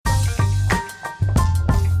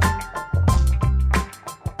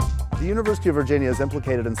University of Virginia is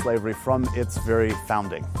implicated in slavery from its very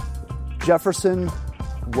founding. Jefferson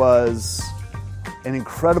was an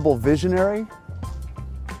incredible visionary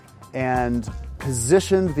and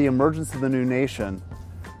positioned the emergence of the new nation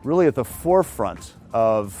really at the forefront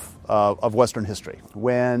of Western history.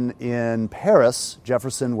 When in Paris,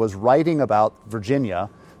 Jefferson was writing about Virginia,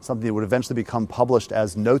 something that would eventually become published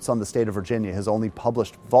as Notes on the State of Virginia, his only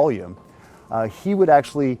published volume, he would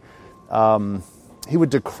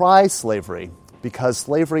decry slavery because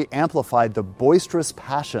slavery amplified the boisterous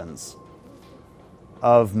passions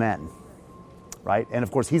of men, right? And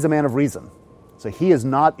of course, he's a man of reason. So he is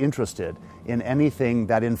not interested in anything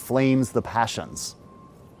that inflames the passions.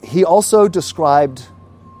 He also described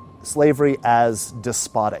slavery as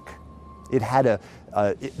despotic. It had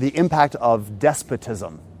the impact of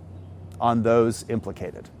despotism on those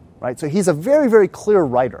implicated, right? So he's a very, very clear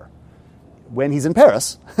writer. When he's in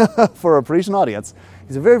Paris for a Parisian audience,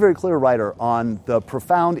 he's a very, very clear writer on the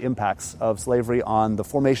profound impacts of slavery on the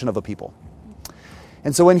formation of a people.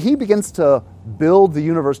 And so when he begins to build the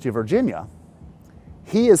University of Virginia,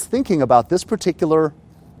 he is thinking about this particular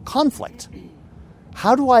conflict.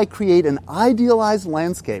 How do I create an idealized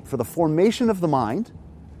landscape for the formation of the mind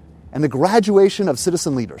and the graduation of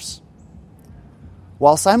citizen leaders,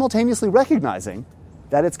 while simultaneously recognizing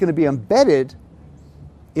that it's going to be embedded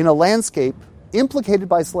in a landscape implicated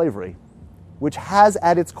by slavery, which has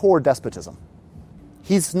at its core despotism?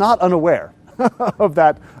 He's not unaware of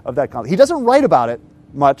that conflict. He doesn't write about it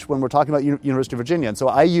much when we're talking about University of Virginia, and so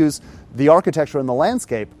I use the architecture and the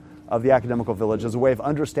landscape of the academical village as a way of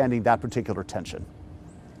understanding that particular tension.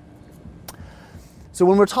 So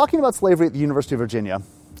when we're talking about slavery at the University of Virginia,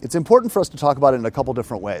 it's important for us to talk about it in a couple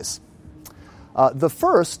different ways. The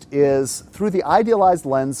first is through the idealized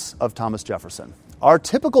lens of Thomas Jefferson. Our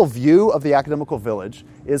typical view of the academical village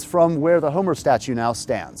is from where the Homer statue now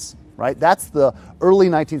stands, right? That's the early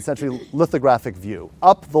 19th century lithographic view,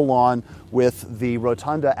 up the lawn with the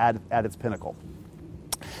rotunda at its pinnacle.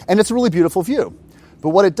 And it's a really beautiful view. But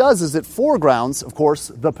what it does is it foregrounds, of course,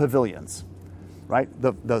 the pavilions, right?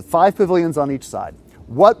 The 5 pavilions on each side.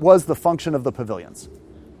 What was the function of the pavilions?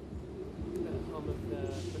 The home of the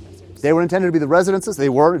professors. They were intended to be the residences. They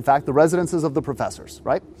were, in fact, the residences of the professors,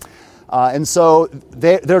 right? And so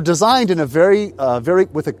they're designed in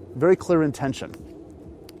with a very clear intention.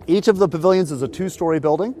 Each of the pavilions is a 2-story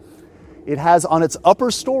building. It has on its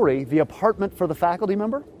upper story the apartment for the faculty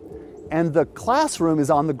member, and the classroom is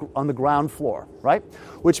on the ground floor, right?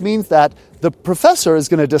 Which means that the professor is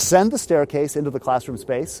going to descend the staircase into the classroom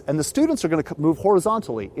space, and the students are going to move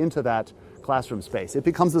horizontally into that classroom space. It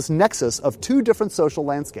becomes this nexus of 2 different social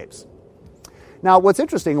landscapes. Now, what's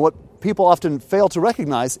interesting, what people often fail to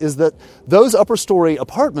recognize, is that those upper story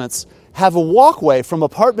apartments have a walkway from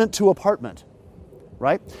apartment to apartment,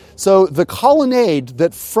 right? So the colonnade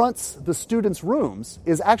that fronts the students' rooms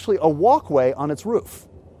is actually a walkway on its roof,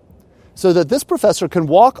 so that this professor can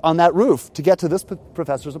walk on that roof to get to this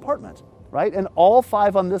professor's apartment, right? And all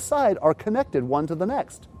 5 on this side are connected one to the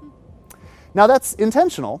next. Now, that's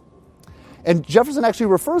intentional, and Jefferson actually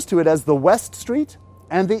refers to it as the West Street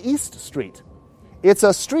and the East Street. It's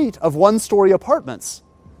a street of 1-story apartments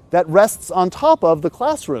that rests on top of the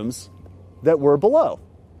classrooms that were below,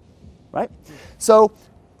 right? So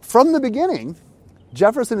from the beginning,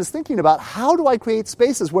 Jefferson is thinking about, how do I create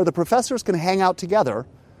spaces where the professors can hang out together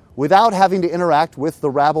without having to interact with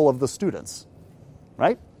the rabble of the students,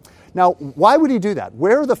 right? Now, why would he do that?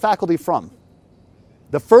 Where are the faculty from?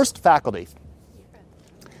 The first faculty.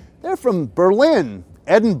 They're from Berlin,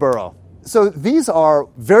 Edinburgh. So these are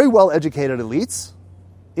very well-educated elites,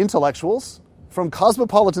 intellectuals, from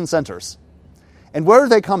cosmopolitan centers. And where are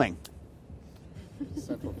they coming?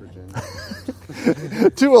 Central Virginia.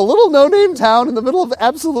 To a little no-name town in the middle of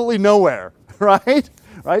absolutely nowhere, right?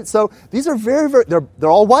 Right? So these are they're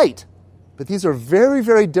all white, but these are very,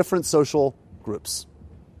 very different social groups.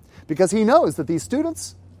 Because he knows that these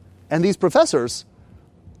students and these professors,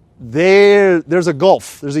 there's a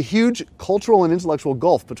gulf. There's a huge cultural and intellectual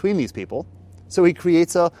gulf between these people. So he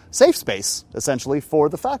creates a safe space, essentially, for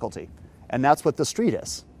the faculty. And that's what the street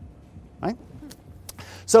is, right?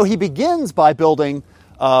 So he begins by building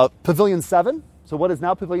Pavilion 7. So what is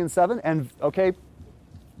now Pavilion 7? And, okay,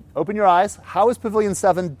 open your eyes. How is Pavilion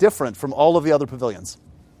 7 different from all of the other pavilions?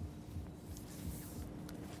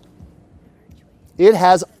 It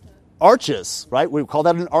has arches, right? We call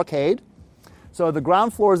that an arcade. So the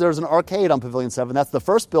ground floor, there's an arcade on Pavilion 7. That's the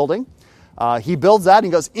first building. He builds that and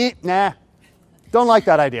he goes, nah, don't like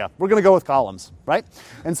that idea. We're going to go with columns, right?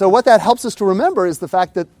 And so what that helps us to remember is the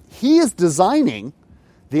fact that he is designing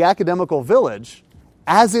the academical village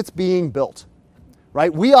as it's being built,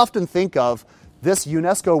 right? We often think of this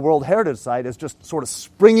UNESCO World Heritage Site as just sort of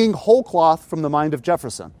springing whole cloth from the mind of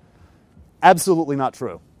Jefferson. Absolutely not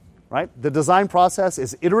true, right? The design process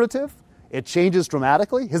is iterative. It changes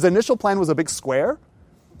dramatically. His initial plan was a big square,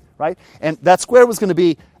 right? And that square was going to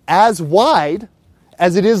be as wide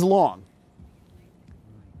as it is long,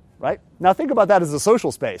 right? Now think about that as a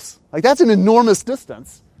social space. Like, that's an enormous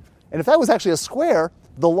distance. And if that was actually a square,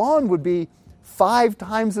 the lawn would be 5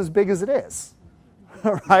 times as big as it is,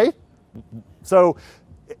 right? So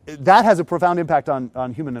that has a profound impact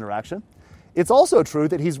on human interaction. It's also true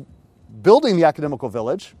that he's building the academical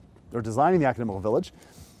village, or designing the academical village,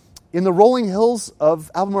 in the rolling hills of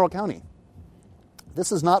Albemarle County.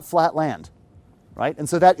 This is not flat land, right? And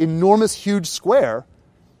so that enormous, huge square,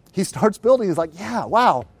 he starts building. He's like, yeah,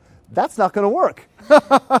 wow, that's not going to work,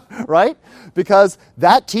 right? Because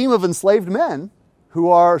that team of enslaved men who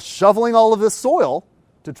are shoveling all of this soil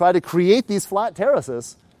to try to create these flat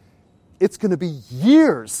terraces, it's going to be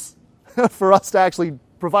years for us to actually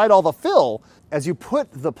provide all the fill. As you put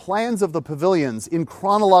the plans of the pavilions in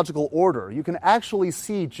chronological order, you can actually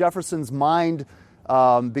see Jefferson's mind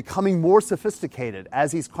becoming more sophisticated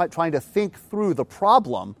as he's trying to think through the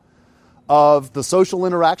problem of the social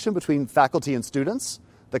interaction between faculty and students,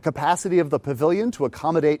 the capacity of the pavilion to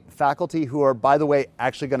accommodate faculty who are, by the way,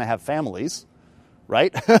 actually going to have families,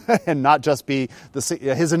 right? And not just be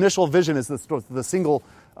his initial vision is the single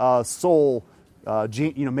sole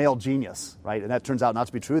male genius, right? And that turns out not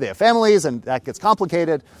to be true. They have families, and that gets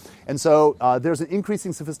complicated. And so there's an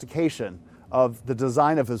increasing sophistication of the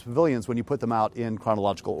design of his pavilions when you put them out in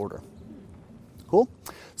chronological order. Cool?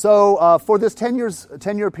 So for this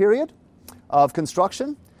 10-year period of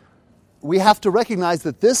construction, we have to recognize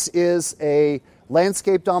that this is a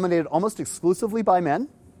landscape dominated almost exclusively by men.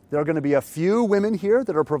 There are going to be a few women here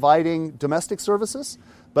that are providing domestic services,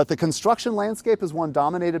 but the construction landscape is one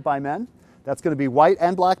dominated by men. That's going to be white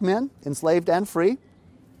and black men, enslaved and free,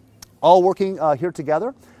 all working here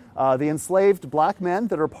together. The enslaved black men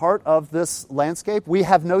that are part of this landscape, we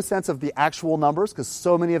have no sense of the actual numbers because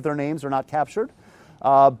so many of their names are not captured.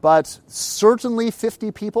 But certainly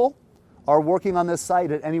 50 people are working on this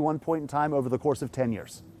site at any one point in time over the course of 10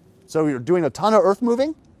 years. So you're doing a ton of earth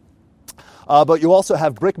moving, but you also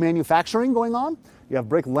have brick manufacturing going on. You have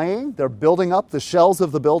brick laying. They're building up the shells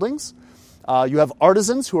of the buildings. You have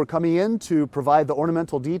artisans who are coming in to provide the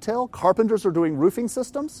ornamental detail. Carpenters are doing roofing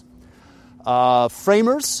systems.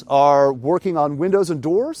 Framers are working on windows and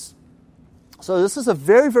doors. So this is a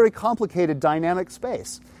very, very complicated, dynamic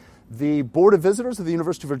space. The Board of Visitors of the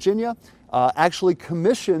University of Virginia actually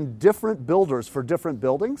commissioned different builders for different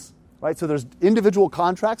buildings, right? So there's individual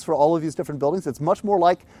contracts for all of these different buildings. It's much more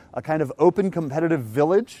like a kind of open competitive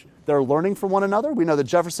village. They're learning from one another. We know that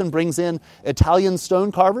Jefferson brings in Italian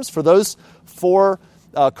stone carvers. For those 4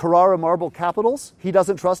 Carrara marble capitals, he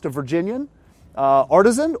doesn't trust a Virginian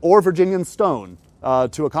artisan or Virginian stone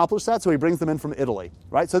to accomplish that, so he brings them in from Italy,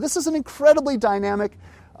 right? So this is an incredibly dynamic,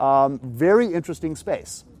 very interesting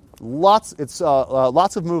space. Lots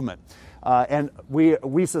of movement. And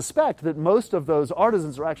we suspect that most of those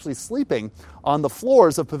artisans are actually sleeping on the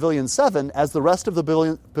floors of Pavilion 7 as the rest of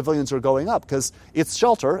the pavilions are going up because it's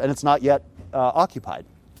shelter and it's not yet occupied.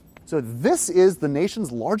 So this is the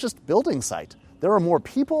nation's largest building site. There are more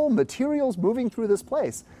people, materials moving through this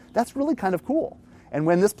place. That's really kind of cool. And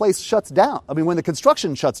when this place shuts down, when the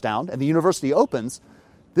construction shuts down and the university opens,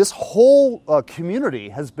 this whole community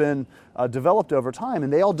has been developed over time,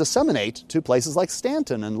 and they all disseminate to places like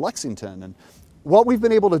Stanton and Lexington. And what we've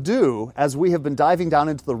been able to do as we have been diving down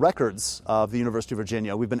into the records of the University of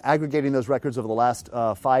Virginia, we've been aggregating those records over the last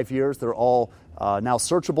 5 years. They're all now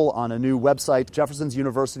searchable on a new website. Jefferson's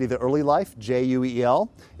University, The Early Life, JUEL,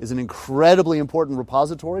 is an incredibly important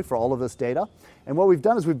repository for all of this data. And what we've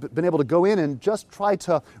done is we've been able to go in and just try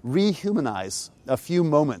to rehumanize a few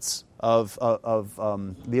moments of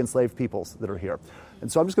the enslaved peoples that are here.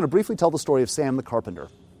 And so I'm just going to briefly tell the story of Sam the Carpenter.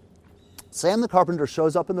 Sam the Carpenter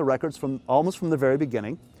shows up in the records almost from the very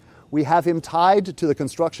beginning. We have him tied to the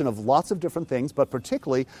construction of lots of different things, but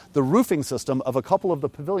particularly the roofing system of a couple of the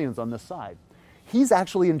pavilions on this side. He's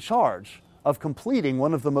actually in charge of completing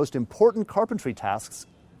one of the most important carpentry tasks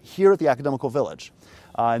here at the Academical Village,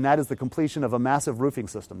 and that is the completion of a massive roofing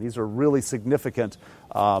system. These are really significant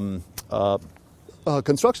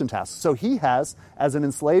construction tasks. So he has, as an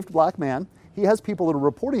enslaved black man, he has people that are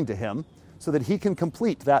reporting to him so that he can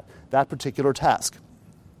complete that particular task.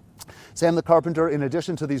 Sam the Carpenter, in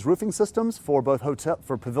addition to these roofing systems for both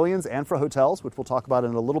for pavilions and for hotels, which we'll talk about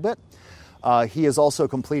in a little bit, he is also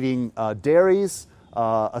completing dairies,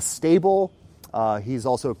 a stable, He's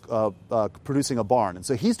also producing a barn. And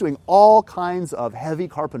so he's doing all kinds of heavy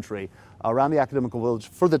carpentry around the Academical Village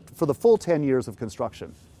for the full 10 years of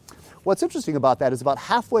construction. What's interesting about that is about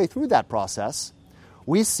halfway through that process,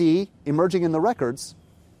 we see emerging in the records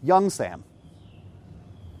young Sam.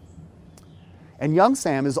 And young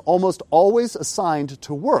Sam is almost always assigned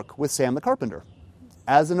to work with Sam the carpenter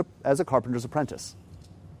as a carpenter's apprentice.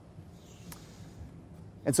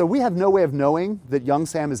 And so we have no way of knowing that young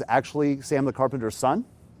Sam is actually Sam the carpenter's son,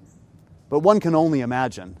 but one can only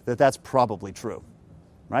imagine that that's probably true,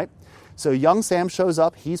 right? So young Sam shows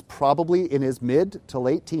up. He's probably in his mid to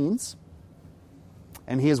late teens,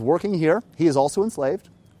 and he is working here. He is also enslaved,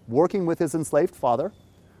 working with his enslaved father,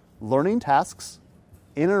 learning tasks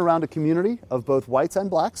in and around a community of both whites and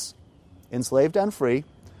blacks, enslaved and free.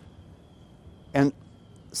 And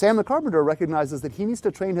Sam the carpenter recognizes that he needs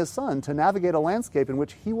to train his son to navigate a landscape in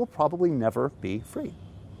which he will probably never be free.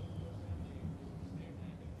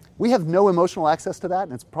 We have no emotional access to that,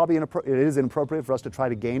 and it is inappropriate for us to try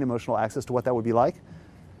to gain emotional access to what that would be like.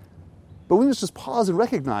 But we must just pause and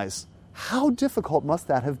recognize, how difficult must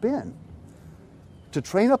that have been to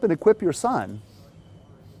train up and equip your son,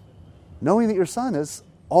 knowing that your son is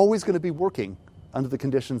always going to be working under the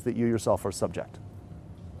conditions that you yourself are subject.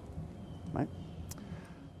 Right?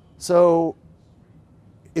 So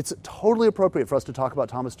it's totally appropriate for us to talk about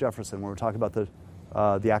Thomas Jefferson when we're talking about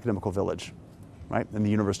the Academical Village, right, and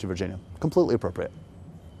the University of Virginia. Completely appropriate.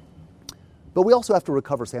 But we also have to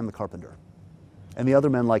recover Sam the carpenter and the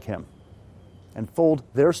other men like him and fold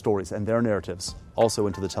their stories and their narratives also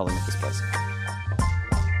into the telling of this place.